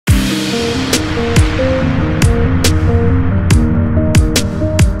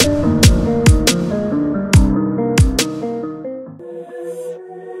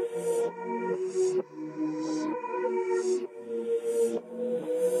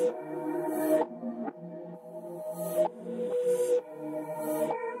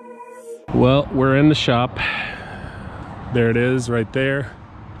Well, we're in the shop. There it is right there.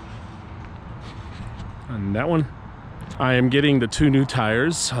 And that one. I am getting the 2 new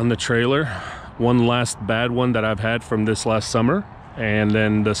tires on the trailer. One last bad one that I've had from this last summer, and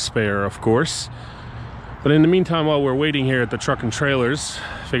then the spare, of course. But in the meantime, while we're waiting here at the truck and trailers,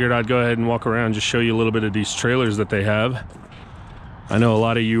 figured I'd go ahead and walk around, just show you a little bit of these trailers that they have. I know a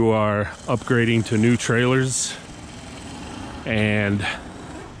lot of you are upgrading to new trailers and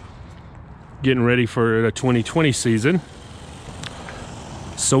getting ready for the 2020 season.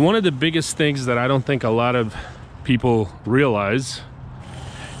 So one of the biggest things that I don't think a lot of people realize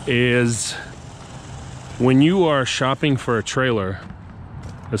is when you are shopping for a trailer,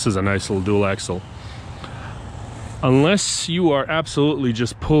 this is a nice little dual axle, unless you are absolutely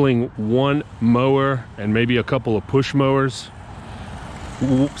just pulling one mower and maybe a couple of push mowers,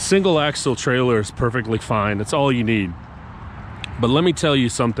 single axle trailer is perfectly fine. It's all you need. But let me tell you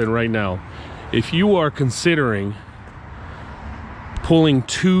something right now. If you are considering pulling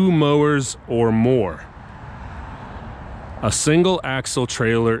 2 mowers or more, a single axle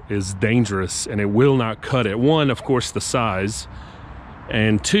trailer is dangerous and it will not cut it. One, of course, the size,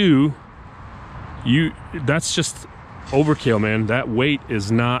 and 2, that's just overkill, man. That weight is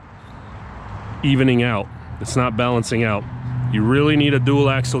not evening out. It's not balancing out. You really need a dual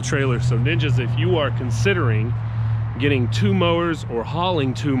axle trailer. So ninjas, if you are considering getting 2 mowers or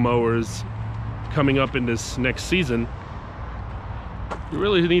hauling 2 mowers coming up in this next season, you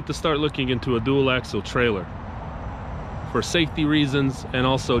really need to start looking into a dual axle trailer for safety reasons and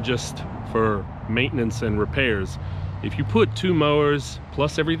also just for maintenance and repairs. If you put 2 mowers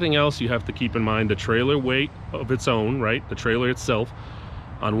plus everything else, you have to keep in mind the trailer weight of its own, right? The trailer itself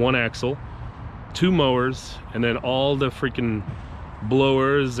on one axle, 2 mowers, and then all the freaking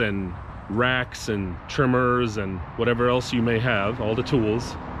blowers and racks and trimmers and whatever else you may have, all the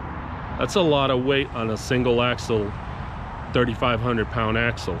tools. That's a lot of weight on a single axle, 3,500 pound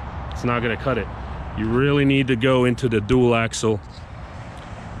axle. It's not gonna cut it. You really need to go into the dual axle.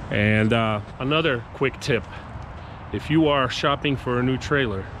 And another quick tip, if you are shopping for a new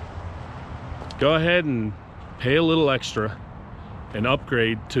trailer, go ahead and pay a little extra and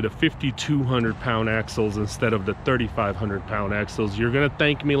upgrade to the 5,200 pound axles instead of the 3,500 pound axles. You're gonna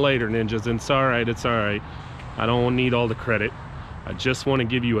thank me later, ninjas, and it's all right, it's all right. I don't need all the credit. I just want to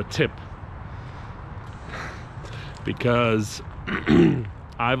give you a tip, because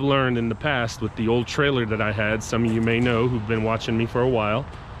I've learned in the past with the old trailer that I had, some of you may know who've been watching me for a while,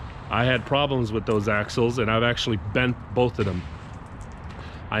 I had problems with those axles and I've actually bent both of them.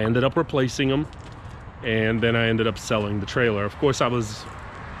 I ended up replacing them, and then I ended up selling the trailer. Of course, I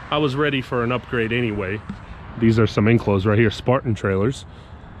was ready for an upgrade anyway. These are some enclosed right here, Spartan trailers.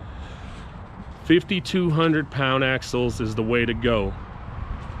 5,200 pound axles is the way to go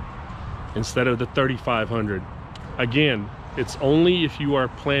instead of the 3,500. Again, it's only if you are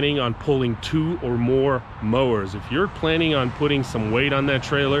planning on pulling 2 or more mowers. If you're planning on putting some weight on that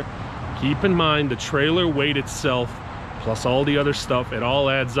trailer, keep in mind the trailer weight itself plus all the other stuff, it all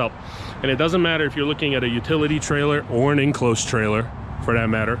adds up. And it doesn't matter if you're looking at a utility trailer or an enclosed trailer, for that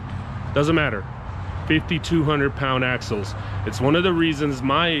matter. Doesn't matter. 5,200 pound axles. It's one of the reasons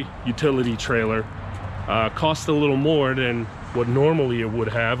my utility trailer cost a little more than what normally it would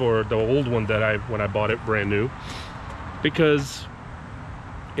have, or the old one that when I bought it brand new, because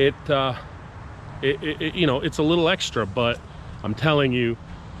it you know, it's a little extra, but I'm telling you,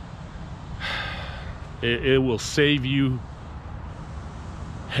 it will save you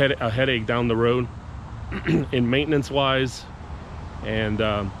a headache down the road in maintenance wise, and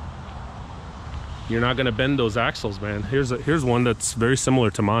you're not gonna bend those axles, man. Here's one that's very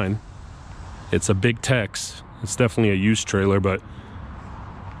similar to mine. It's a Big Tex. It's definitely a used trailer, but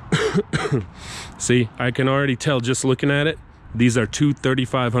see, I can already tell just looking at it, these are 2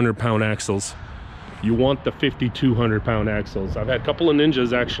 3,500 pound axles. You want the 5,200 pound axles. I've had a couple of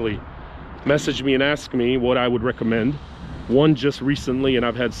ninjas actually message me and ask me what I would recommend. One just recently, and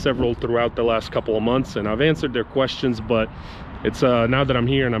I've had several throughout the last couple of months, and I've answered their questions, but it's now that I'm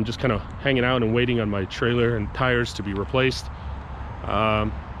here and I'm just kind of hanging out and waiting on my trailer and tires to be replaced,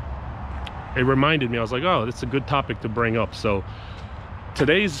 it reminded me. I was like, oh, that's a good topic to bring up. So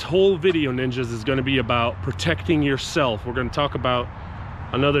today's whole video, ninjas, is going to be about protecting yourself. We're going to talk about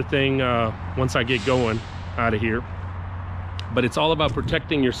another thing once I get going out of here, but it's all about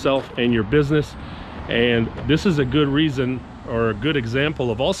protecting yourself and your business. And this is a good reason, or a good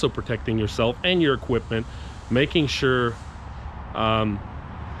example of also protecting yourself and your equipment, making sure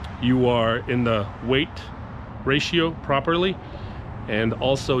you are in the weight ratio properly, and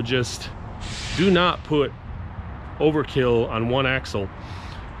also just do not put overkill on one axle.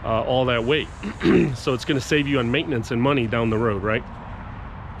 all that weight. So it's going to save you on maintenance and money down the road, right?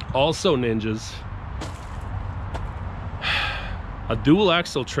 Also, ninjas, a dual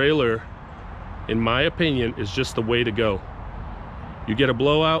axle trailer, in my opinion, is just the way to go. You get a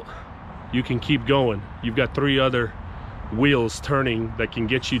blowout, you can keep going. You've got 3 other wheels turning that can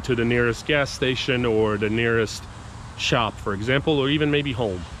get you to the nearest gas station or the nearest shop, for example, or even maybe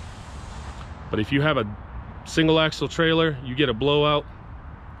home. But if you have a single axle trailer, you get a blowout,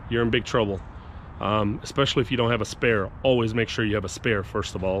 you're in big trouble. Especially if you don't have a spare. Always make sure you have a spare,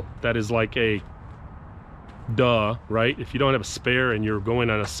 first of all. That is like a duh, right? If you don't have a spare and you're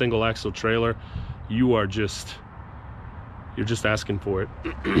going on a single axle trailer, you're just asking for it.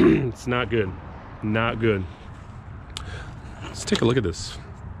 It's not good. Not good. Let's take a look at this.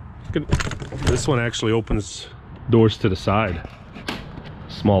 Look at, this one actually opens doors to the side.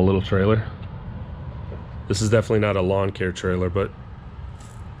 Small little trailer. This is definitely not a lawn care trailer, but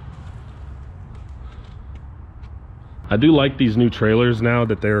I do like these new trailers now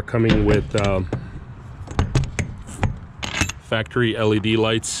that they're coming with factory LED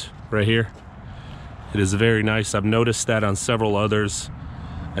lights right here. It is very nice. I've noticed that on several others.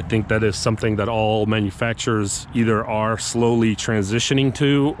 I think that is something that all manufacturers either are slowly transitioning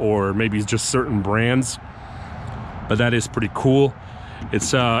to, or maybe just certain brands. But that is pretty cool.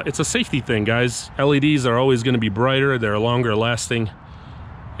 It's a safety thing, guys. LEDs are always going to be brighter. They're longer lasting,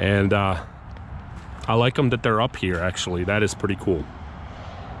 and I like them that they're up here. Actually, that is pretty cool.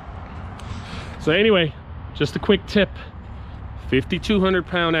 So anyway, just a quick tip. 5,200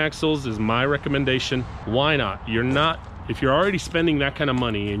 pound axles is my recommendation. Why not? If you're already spending that kind of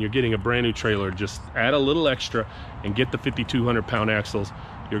money and you're getting a brand new trailer, just add a little extra and get the 5,200 pound axles.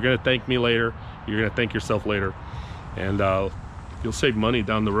 You're gonna thank me later. You're gonna thank yourself later. And you'll save money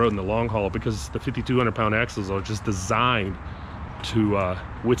down the road in the long haul, because the 5,200 pound axles are just designed to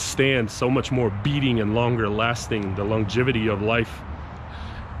withstand so much more beating and longer lasting. The longevity of life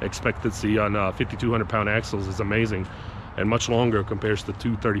expectancy on 5,200 pound axles is amazing, and much longer compares to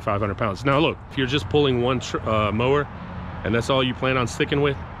 3,500 pounds. Now look, if you're just pulling one mower and that's all you plan on sticking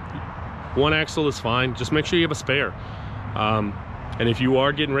with, one axle is fine. Just make sure you have a spare. And if you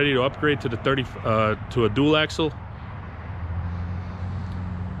are getting ready to upgrade to the to a dual axle,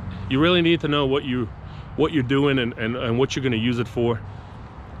 you really need to know what you're doing and what you're going to use it for.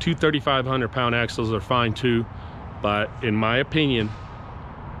 2 3,500 pound axles are fine too, but in my opinion,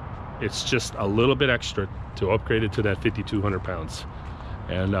 it's just a little bit extra to upgrade it to that 5,200 pounds.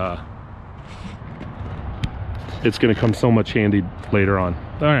 And it's going to come so much handy later on.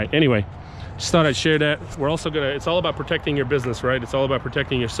 All right, anyway, just thought I'd share that. We're also it's all about protecting your business, right? It's all about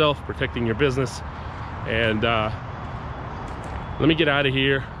protecting yourself, protecting your business. And let me get out of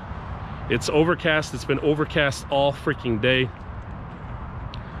here. It's overcast. It's been overcast all freaking day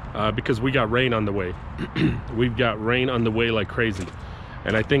because we got rain on the way. We've got rain on the way like crazy.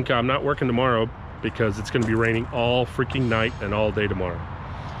 And I think I'm not working tomorrow because it's going to be raining all freaking night and all day tomorrow.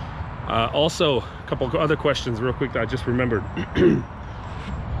 Also, a couple of other questions real quick that I just remembered.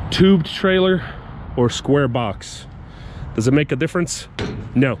 Tubed trailer or square box? Does it make a difference?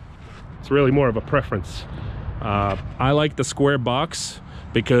 No. It's really more of a preference. I like the square box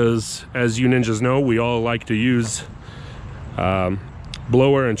because, as you ninjas know, we all like to use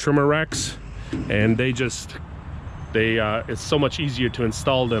blower and trimmer racks, and it's so much easier to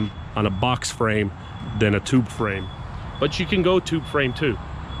install them on a box frame than a tube frame. But you can go tube frame too.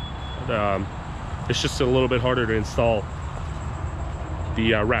 It's just a little bit harder to install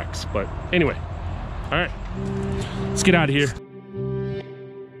the racks. But anyway, all right, let's get out of here.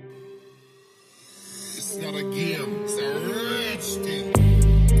 It's not a game, it's a rich thing.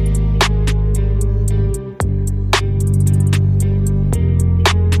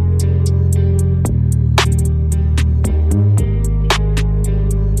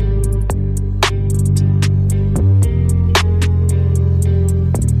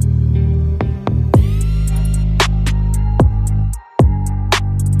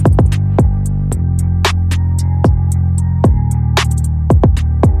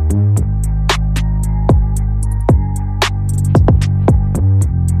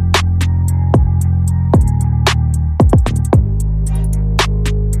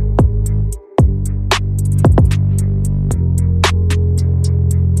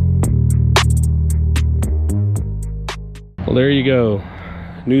 Well, there you go.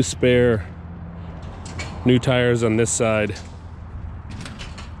 New spare, new tires on this side.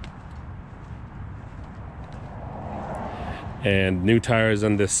 And new tires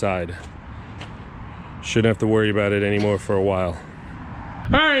on this side. Shouldn't have to worry about it anymore for a while.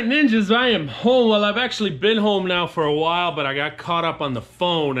 All right, ninjas, I am home. Well, I've actually been home now for a while, but I got caught up on the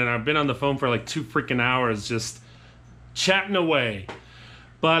phone, and I've been on the phone for like 2 freaking hours just chatting away.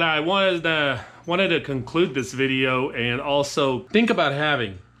 But I wanted to conclude this video and also think about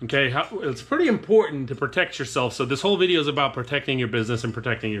having, okay, it's pretty important to protect yourself. So this whole video is about protecting your business and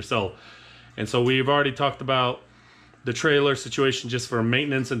protecting yourself. And so we've already talked about the trailer situation just for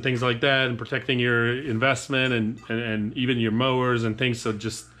maintenance and things like that, and protecting your investment and even your mowers and things, so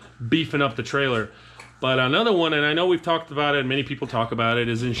just beefing up the trailer. But another one, and I know we've talked about it and many people talk about it,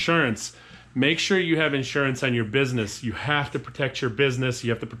 is insurance. Make sure you have insurance on your business. You have to protect your business.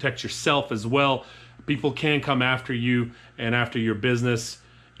 You have to protect yourself as well. People can come after you and after your business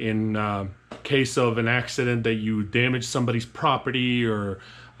in case of an accident, that you damage somebody's property, or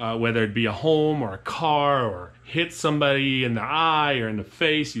whether it be a home or a car, or hit somebody in the eye or in the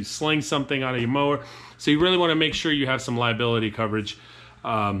face, you sling something out of your mower. So you really want to make sure you have some liability coverage.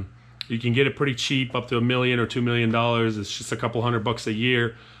 You can get it pretty cheap, up to $1 million or $2 million. It's just a couple $100 a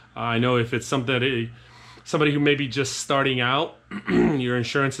year. I know if it's somebody who may be just starting out, your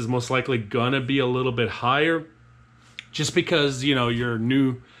insurance is most likely gonna be a little bit higher, just because, you know, you're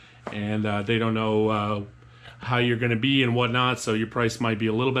new and they don't know how you're going to be and whatnot, so your price might be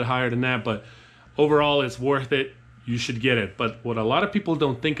a little bit higher than that, but overall it's worth it. You should get it. But what a lot of people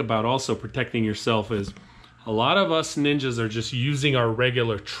don't think about also protecting yourself is, a lot of us ninjas are just using our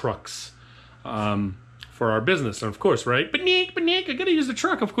regular trucks for our business. And of course, right? But Nick, I gotta use the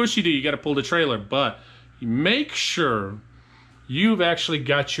truck. Of course you do. You gotta pull the trailer, but make sure you've actually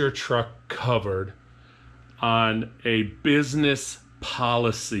got your truck covered on a business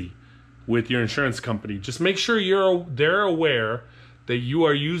policy with your insurance company. Just make sure they're aware that you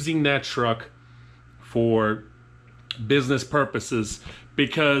are using that truck for business purposes,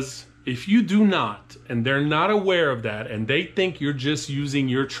 because if you do not, and they're not aware of that, and they think you're just using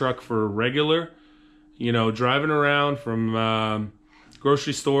your truck for regular, you know, driving around from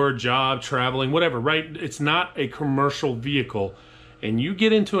grocery store, job, traveling, whatever, right? It's not a commercial vehicle, and you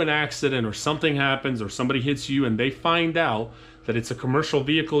get into an accident or something happens or somebody hits you and they find out that it's a commercial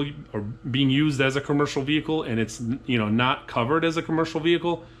vehicle or being used as a commercial vehicle, and it's, you know, not covered as a commercial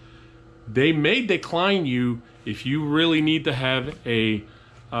vehicle, they may decline you if you really need to have a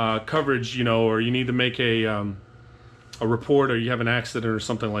coverage, you know, or you need to make a report, or you have an accident or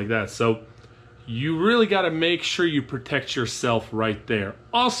something like that. So you really got to make sure you protect yourself right there.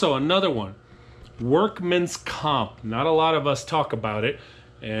 Also, another one, workman's comp. Not a lot of us talk about it,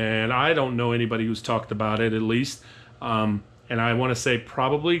 and I don't know anybody who's talked about it, at least. And I want to say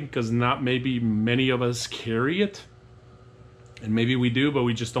probably because not maybe many of us carry it, and maybe we do, but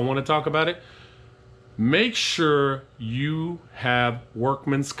we just don't want to talk about it. Make sure you have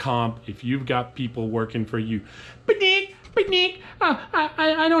workman's comp if you've got people working for you. But Nick,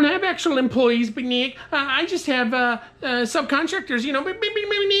 I don't have actual employees, but Nick, I just have subcontractors, you know.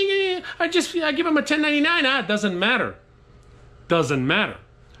 I give them a 1099. It doesn't matter. Doesn't matter.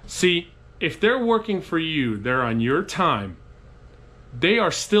 See, if they're working for you, they're on your time, they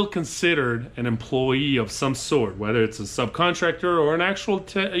are still considered an employee of some sort, whether it's a subcontractor or an actual,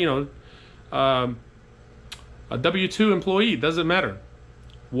 a W-2 employee. Doesn't matter.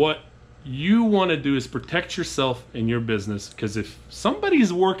 What you want to do is protect yourself and your business, because if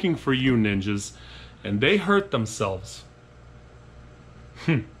somebody's working for you, ninjas, and they hurt themselves,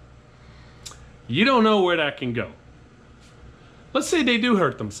 you don't know where that can go. Let's say they do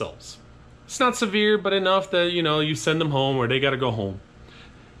hurt themselves. It's not severe, but enough that, you know, you send them home, or they got to go home.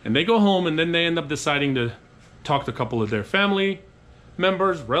 And they go home, and then they end up deciding to talk to a couple of their family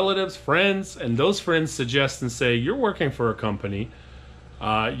members, relatives, friends, and those friends suggest and say, you're working for a company.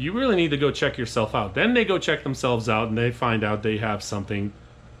 You really need to go check yourself out. Then they go check themselves out, and they find out they have something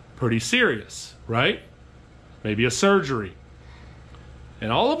pretty serious, right? Maybe a surgery.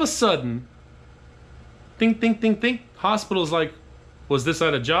 And all of a sudden, think, hospital's like, was this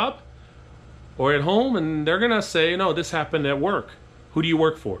at a job or at home? And they're gonna say, no, this happened at work. Who do you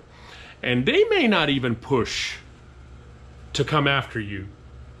work for? And they may not even push to come after you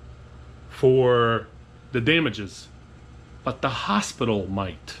for the damages, but the hospital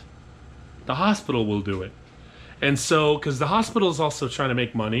might. The hospital will do it. And so, because the hospital is also trying to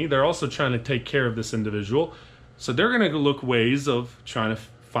make money, they're also trying to take care of this individual. So they're going to look ways of trying to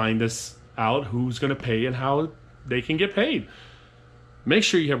find this out, who's going to pay and how they can get paid. Make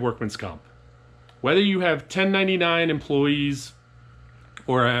sure you have workman's comp. Whether you have 1099 employees,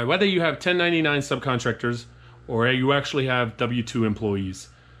 or whether you have 1099 subcontractors, or you actually have W-2 employees,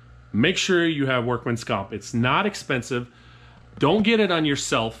 make sure you have workman's comp. It's not expensive. Don't get it on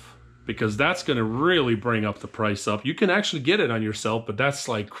yourself. because that's going to really bring up the price up. You can actually get it on yourself, but that's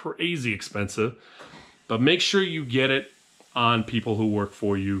like crazy expensive. But make sure you get it on people who work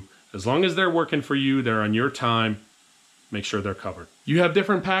for you. As long as they're working for you, they're on your time, make sure they're covered. You have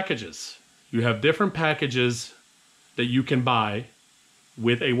different packages. You have different packages that you can buy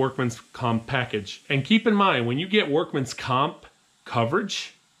with a workman's comp package. And keep in mind, when you get workman's comp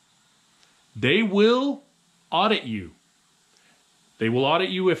coverage, they will audit you. They will audit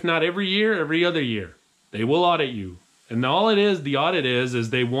you, if not every year, every other year. They will audit you. And all it is, the audit is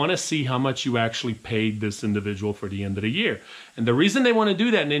they want to see how much you actually paid this individual for the end of the year. And the reason they want to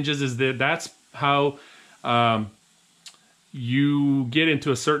do that, ninjas, is that that's how you get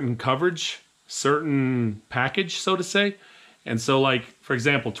into a certain coverage, certain package, so to say. And so, like, for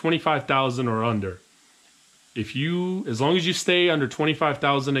example, 25,000 or under. If you, as long as you stay under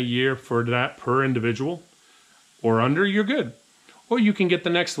 25,000 a year for that per individual or under, you're good. Or you can get the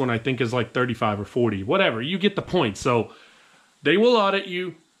next one, I think is like 35 or 40, whatever. You get the point. So they will audit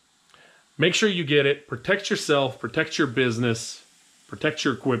you. Make sure you get it. Protect yourself, protect your business, protect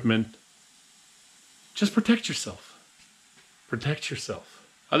your equipment. Just protect yourself. Protect yourself.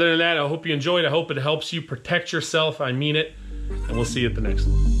 Other than that, I hope you enjoyed. I hope it helps you protect yourself. I mean it. And we'll see you at the next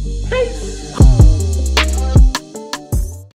one. Peace.